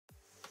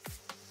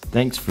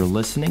Thanks for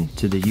listening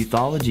to the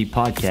Youthology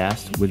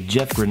Podcast with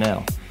Jeff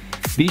Grinnell.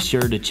 Be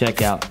sure to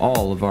check out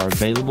all of our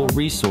available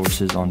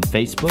resources on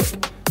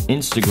Facebook,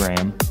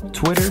 Instagram,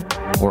 Twitter,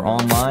 or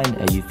online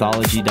at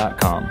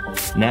youthology.com.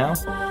 Now,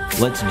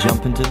 let's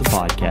jump into the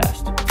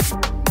podcast.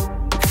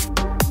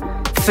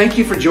 Thank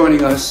you for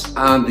joining us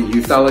on the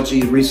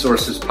Youthology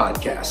Resources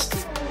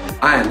Podcast.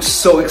 I am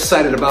so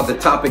excited about the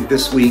topic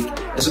this week.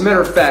 As a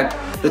matter of fact,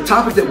 the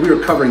topic that we are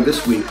covering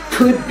this week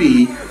could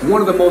be one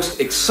of the most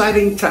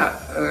exciting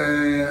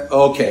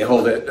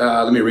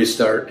let me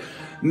restart.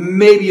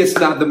 Maybe it's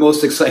not the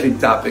most exciting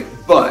topic,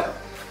 but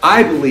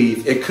I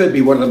believe it could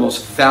be one of the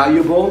most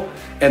valuable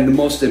and the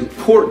most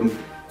important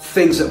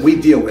things that we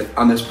deal with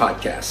on this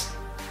podcast.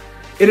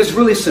 It is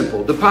really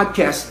simple. The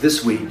podcast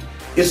this week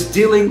is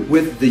dealing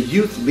with the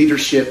youth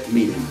leadership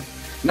meeting.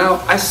 Now,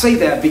 I say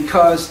that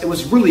because it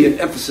was really an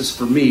emphasis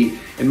for me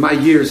in my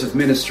years of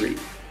ministry.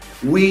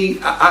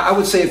 I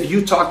would say if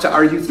you talk to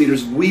our youth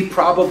leaders, we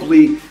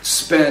probably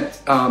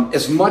spent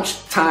as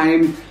much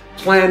time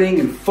planning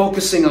and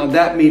focusing on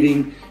that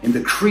meeting and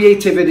the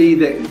creativity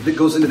that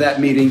goes into that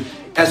meeting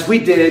as we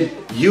did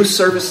youth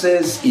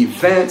services,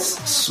 events,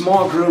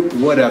 small group,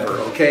 whatever,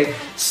 okay?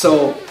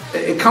 So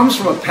it comes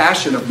from a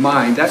passion of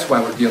mine. That's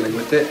why we're dealing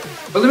with it.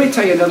 But let me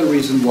tell you another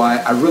reason why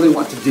I really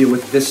want to deal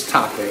with this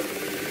topic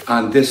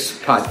on this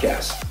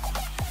podcast.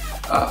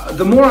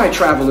 The more I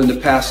travel in the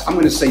past, I'm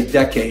going to say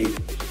decade,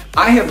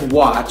 I have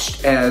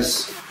watched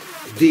as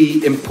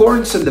the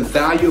importance and the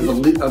value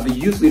of a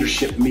youth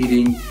leadership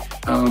meeting,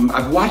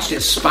 I've watched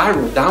it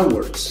spiral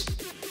downwards.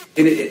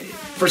 And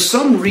for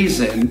some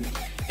reason,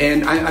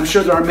 and I'm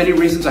sure there are many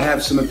reasons, I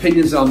have some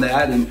opinions on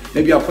that, and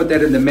maybe I'll put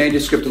that in the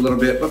manuscript a little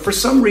bit, but for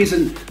some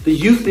reason, the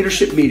youth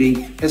leadership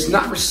meeting has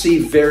not been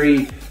received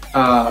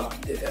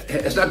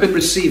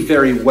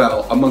very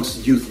well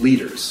amongst youth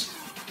leaders,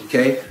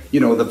 okay? You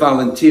know, the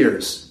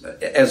volunteers,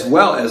 as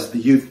well as the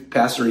youth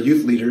pastor or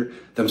youth leader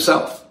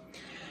themselves.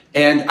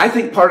 And I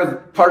think part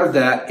of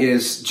that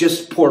is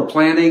just poor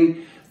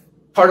planning.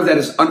 Part of that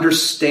is not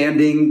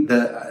understanding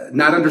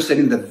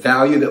the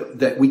value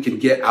that we can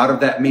get out of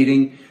that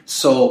meeting.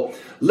 So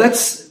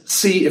let's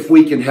see if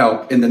we can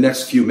help in the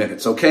next few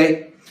minutes,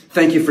 okay?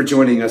 Thank you for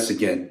joining us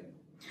again.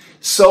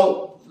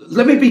 So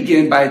let me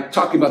begin by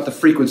talking about the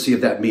frequency of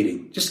that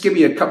meeting. Just give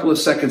me a couple of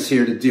seconds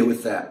here to deal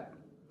with that.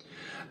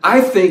 I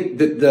think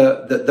that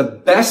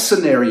the best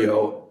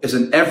scenario is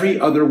an every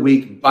other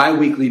week,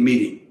 bi-weekly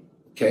meeting,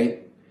 okay?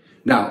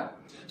 Now,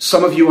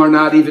 some of you are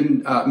not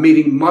even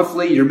meeting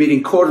monthly, you're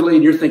meeting quarterly,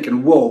 and you're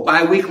thinking, whoa,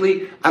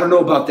 bi-weekly? I don't know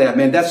about that,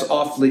 man. That's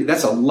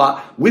a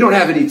lot. We don't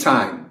have any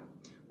time.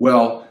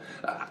 Well,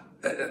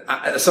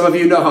 some of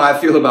you know how I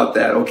feel about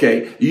that,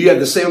 okay? You have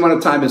the same amount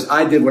of time as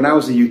I did when I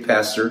was a youth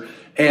pastor,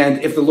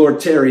 and if the Lord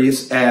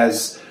tarries,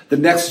 as the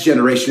next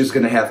generation is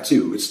going to have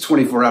too. It's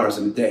 24 hours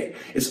in a day.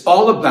 It's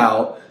all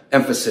about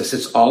emphasis.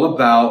 It's all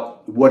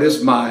about what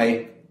is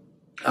my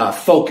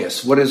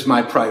focus, what is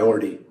my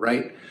priority,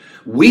 right?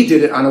 We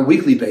did it on a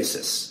weekly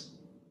basis.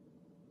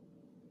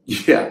 We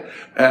did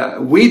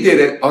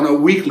it on a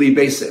weekly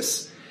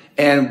basis.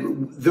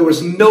 And there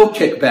was no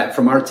kickback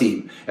from our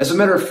team. As a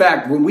matter of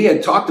fact, when we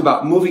had talked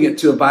about moving it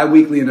to a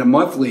bi-weekly and a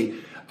monthly,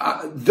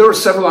 there were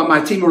several on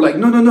my team who were like,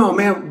 no,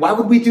 man, why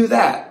would we do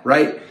that,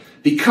 right?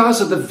 Because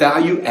of the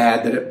value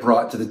add that it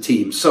brought to the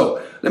team.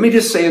 So let me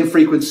just say in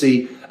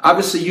frequency,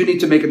 obviously you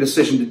need to make a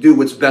decision to do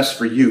what's best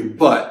for you.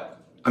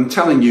 But I'm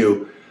telling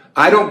you,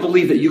 I don't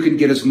believe that you can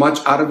get as much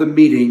out of the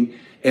meeting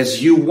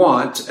as you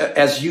want,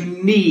 as you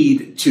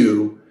need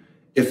to,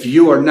 if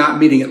you are not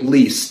meeting at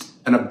least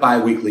on a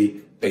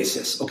bi-weekly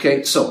basis.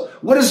 Okay, so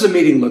what does the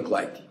meeting look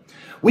like?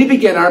 We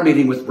began our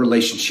meeting with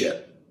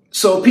relationship.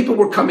 So people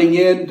were coming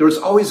in. There was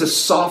always a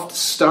soft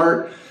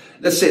start.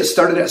 Let's say it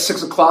started at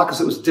 6 o'clock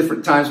because it was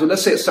different times, but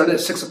let's say it started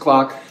at 6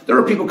 o'clock. There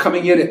were people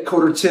coming in at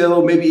quarter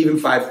till, maybe even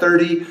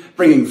 5:30,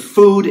 bringing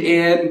food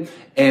in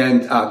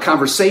and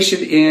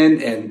conversation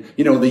in, and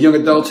you know the young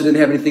adults who didn't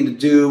have anything to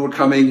do were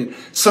coming. And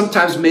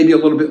sometimes maybe a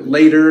little bit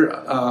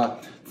later,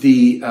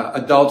 the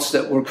adults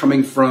that were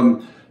coming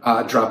from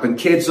dropping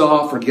kids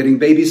off or getting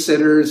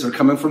babysitters or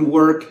coming from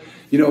work.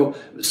 You know,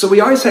 so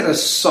we always had a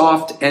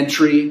soft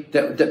entry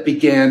that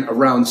began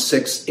around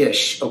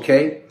 6-ish,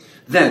 okay?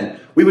 Then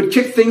we would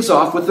kick things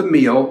off with a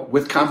meal,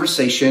 with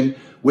conversation,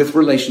 with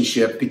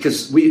relationship,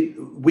 because we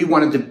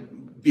wanted to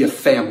be a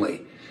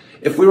family.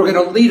 If we were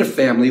going to lead a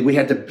family, we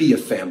had to be a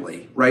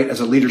family, right, as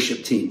a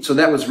leadership team. So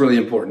that was really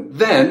important.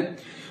 Then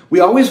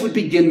we always would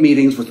begin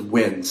meetings with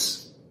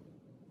wins.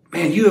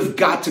 Man, you have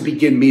got to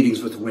begin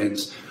meetings with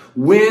wins.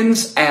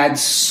 Wins add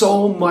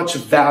so much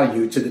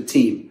value to the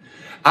team.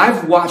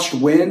 I've watched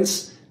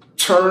wins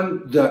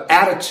turn the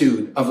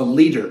attitude of a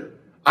leader.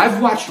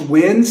 I've watched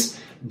wins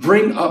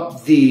bring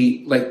up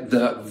the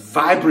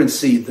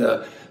vibrancy,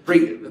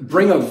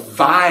 bring a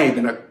vibe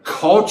and a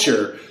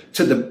culture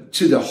to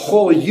the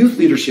whole youth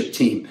leadership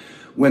team.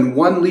 When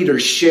one leader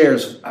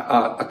shares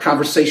a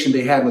conversation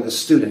they had with a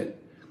student,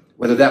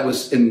 whether that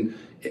was in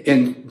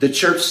the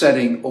church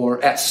setting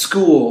or at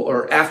school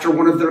or after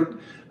one of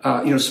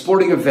their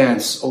sporting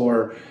events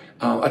or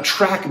a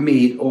track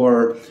meet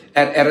or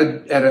at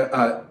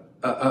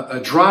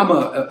a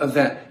drama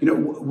event,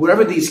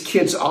 wherever these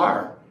kids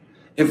are,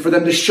 and for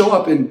them to show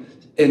up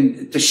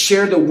and to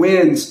share the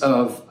wins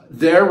of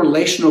their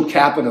relational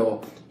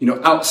capital,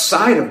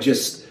 outside of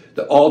just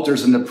the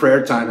altars and the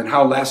prayer time and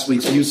how last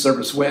week's youth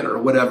service went or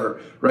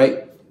whatever,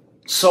 right?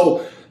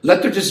 So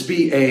let there just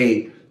be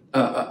a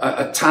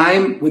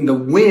time when the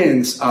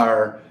wins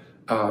are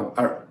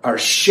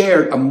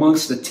shared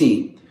amongst the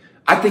team.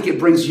 I think it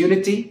brings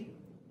unity.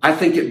 I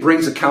think it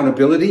brings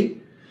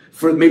accountability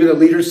for maybe the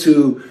leaders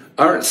who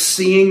aren't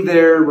seeing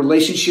their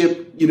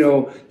relationship,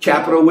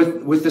 capital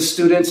with the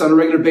students on a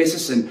regular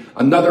basis, and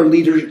another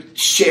leader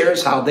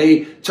shares how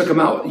they took them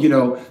out,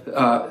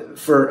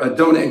 for a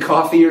donut and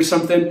coffee or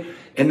something.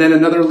 And then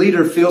another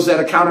leader feels that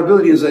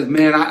accountability and is like,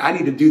 man, I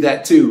need to do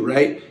that too,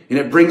 right? And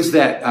it brings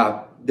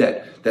that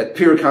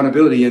peer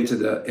accountability into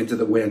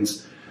the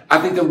wins. I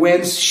think the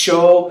wins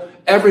show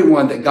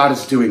everyone that God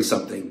is doing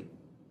something.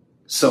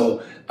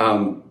 So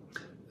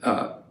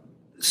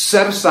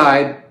set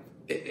aside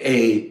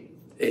a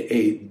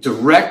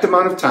direct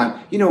amount of time,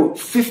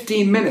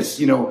 15 minutes,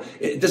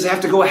 it doesn't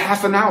have to go a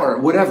half an hour,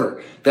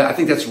 whatever. I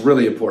think that's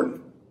really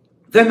important.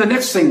 Then the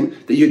next thing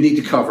that you need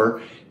to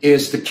cover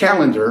is the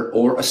calendar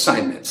or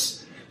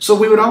assignments. So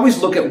we would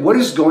always look at what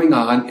is going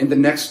on in the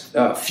next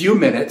few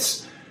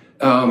minutes,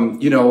 10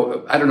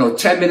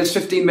 minutes,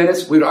 15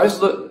 minutes. We would always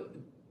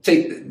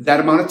take that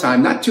amount of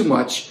time, not too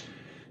much,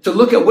 to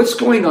look at what's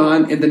going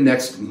on in the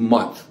next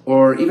month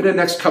or even the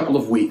next couple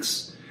of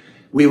weeks.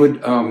 We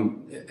would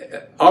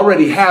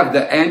already have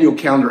the annual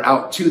calendar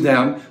out to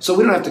them, so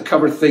we don't have to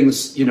cover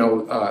things,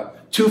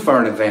 too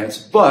far in advance.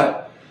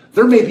 But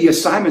there may be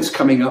assignments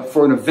coming up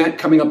for an event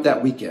coming up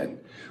that weekend,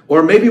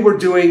 or maybe we're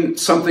doing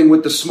something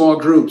with the small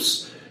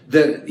groups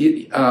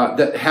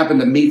that happen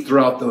to meet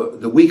throughout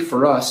the week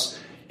for us,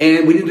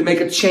 and we need to make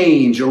a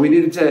change, or we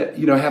needed to,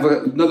 have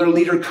another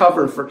leader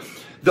cover for.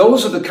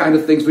 Those are the kind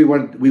of things we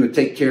would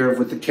take care of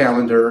with the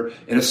calendar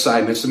and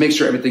assignments to make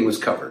sure everything was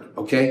covered,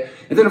 okay?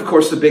 And then, of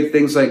course, the big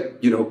things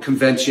like,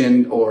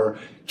 convention or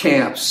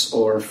camps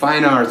or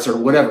fine arts or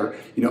whatever,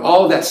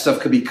 all of that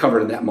stuff could be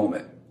covered in that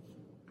moment.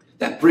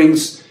 That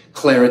brings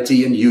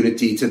clarity and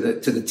unity to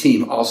the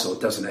team also,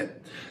 doesn't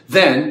it?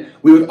 Then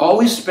we would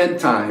always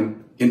spend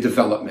time in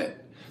development.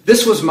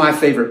 This was my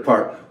favorite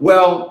part.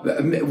 Well,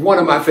 one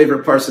of my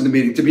favorite parts of the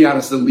meeting. To be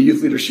honest, the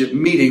youth leadership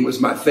meeting was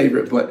my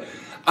favorite, but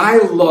I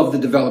love the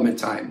development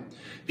time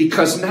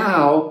because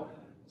now,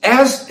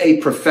 as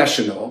a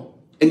professional,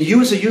 and you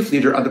as a youth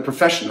leader are the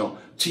professional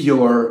to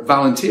your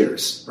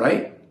volunteers,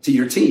 right? To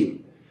your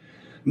team.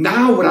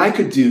 Now what I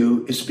could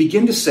do is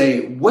begin to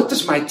say, what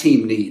does my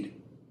team need?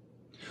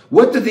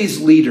 What do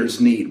these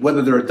leaders need,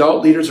 whether they're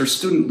adult leaders or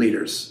student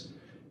leaders?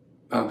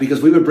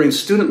 Because we would bring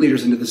student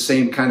leaders into the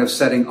same kind of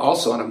setting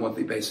also on a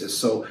monthly basis.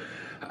 So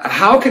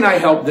how can I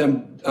help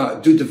them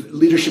do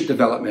leadership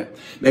development?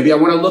 Maybe I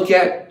want to look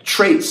at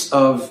traits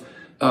of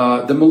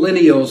the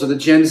millennials or the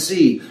Gen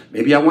Z.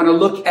 Maybe I want to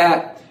look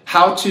at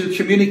how to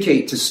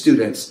communicate to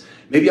students.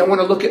 Maybe I want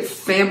to look at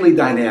family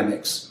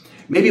dynamics.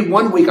 Maybe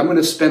one week I'm going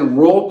to spend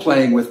role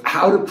playing with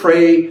how to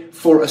pray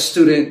for a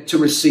student to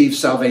receive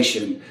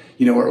salvation,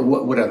 or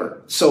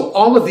whatever. So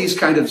all of these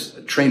kind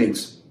of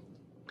trainings,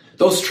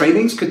 those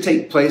trainings could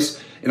take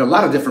place in a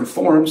lot of different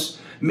forms.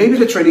 Maybe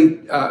the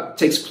training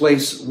takes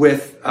place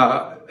with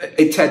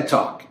a TED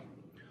Talk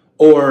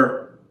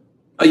or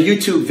a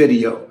YouTube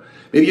video.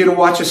 Maybe you're going to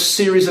watch a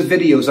series of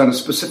videos on a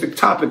specific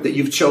topic that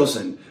you've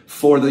chosen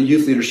for the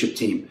youth leadership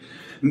team.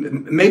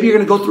 Maybe you're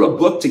going to go through a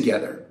book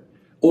together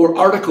or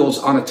articles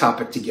on a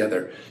topic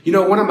together.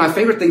 One of my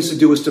favorite things to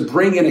do is to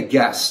bring in a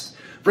guest,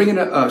 bring in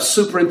a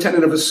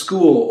superintendent of a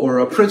school or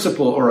a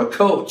principal or a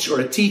coach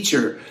or a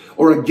teacher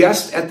or a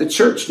guest at the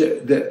church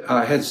that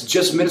has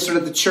just ministered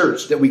at the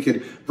church that we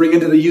could bring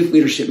into the youth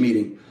leadership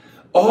meeting.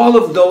 All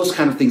of those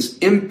kind of things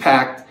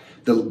impact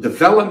the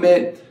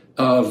development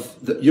of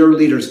your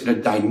leaders in a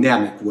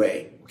dynamic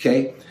way,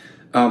 okay?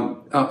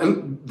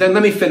 And then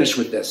let me finish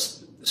with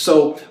this.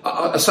 So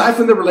aside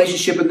from the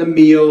relationship and the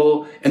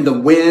meal and the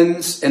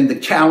wins and the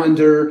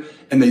calendar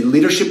and the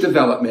leadership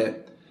development,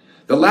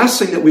 the last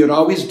thing that we would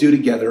always do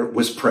together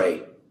was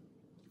pray.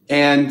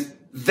 And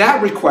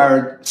that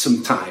required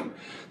some time.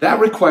 That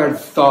required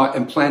thought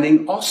and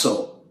planning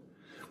also.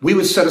 We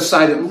would set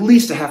aside at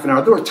least a half an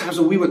hour. There were times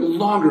when we went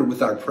longer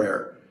with our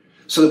prayer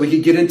so that we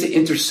could get into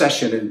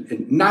intercession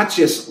and not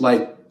just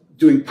like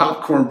doing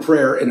popcorn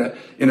prayer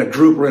in a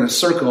group or in a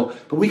circle,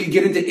 but we could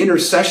get into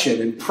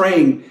intercession and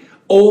praying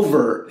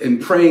over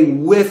and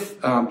praying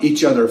with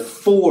each other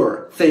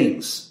for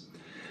things.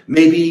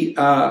 Maybe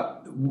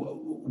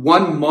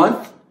 1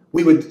 month,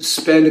 we would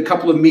spend a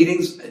couple of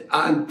meetings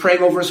on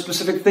praying over a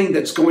specific thing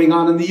that's going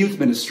on in the youth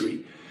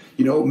ministry.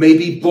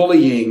 Maybe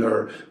bullying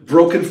or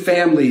broken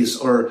families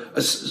or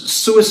a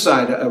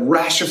suicide, a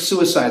rash of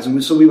suicides.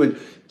 And so we would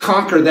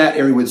conquer that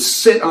area, would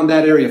sit on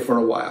that area for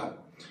a while.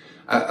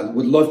 I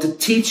would love to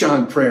teach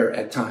on prayer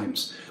at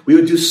times. We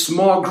would do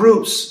small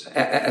groups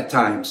at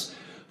times.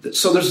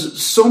 So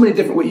there's so many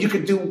different ways you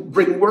could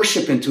bring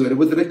worship into it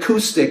with an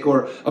acoustic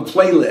or a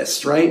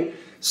playlist, right?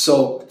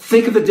 So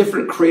think of the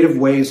different creative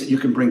ways that you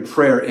can bring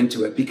prayer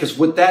into it, because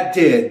what that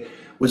did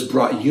was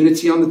brought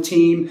unity on the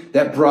team,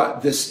 that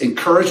brought this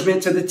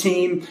encouragement to the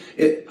team.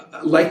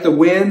 Like the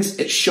winds,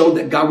 it showed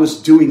that God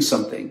was doing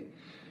something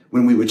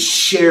when we would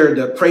share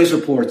the praise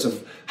reports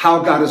of how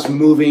God is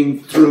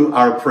moving through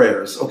our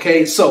prayers,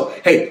 okay? So,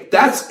 hey,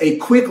 that's a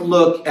quick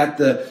look at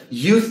the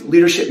youth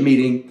leadership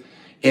meeting,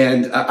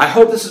 and I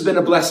hope this has been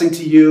a blessing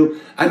to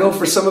you. I know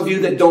for some of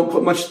you that don't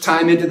put much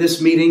time into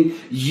this meeting,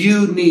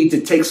 you need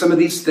to take some of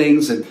these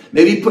things and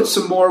maybe put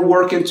some more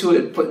work into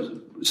it, put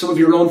some of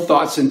your own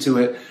thoughts into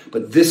it,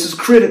 but this is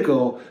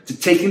critical to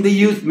taking the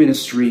youth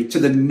ministry to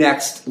the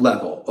next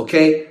level,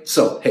 okay?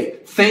 So, hey,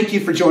 thank you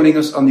for joining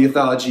us on the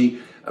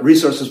Youthology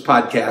Resources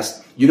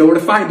Podcast. You know where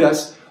to find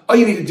us. All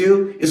you need to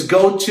do is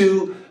go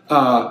to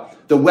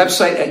the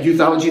website at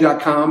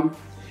youthology.com,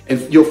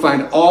 and you'll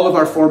find all of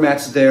our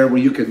formats there where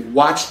you can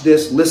watch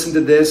this, listen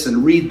to this,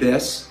 and read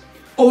this.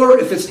 Or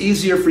if it's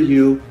easier for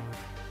you,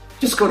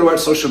 just go to our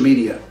social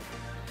media.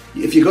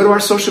 If you go to our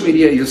social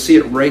media, you'll see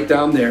it right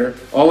down there.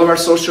 All of our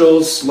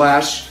socials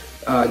 /Jeff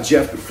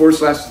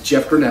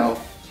Grinnell.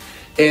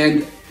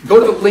 And go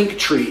to the link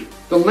tree.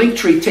 The link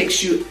tree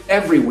takes you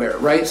everywhere,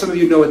 right? Some of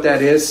you know what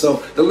that is.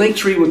 So the link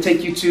tree will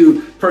take you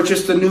to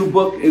purchase the new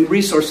book and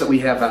resource that we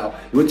have out.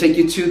 It will take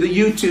you to the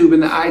YouTube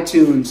and the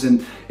iTunes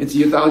and into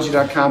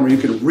youthology.com, where you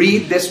can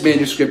read this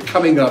manuscript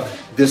coming up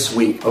this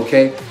week,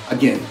 okay?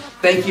 Again,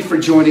 thank you for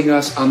joining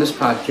us on this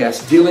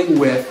podcast dealing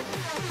with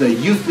the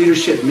youth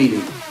leadership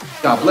meeting.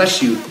 God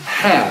bless you.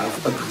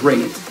 Have a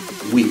great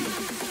week.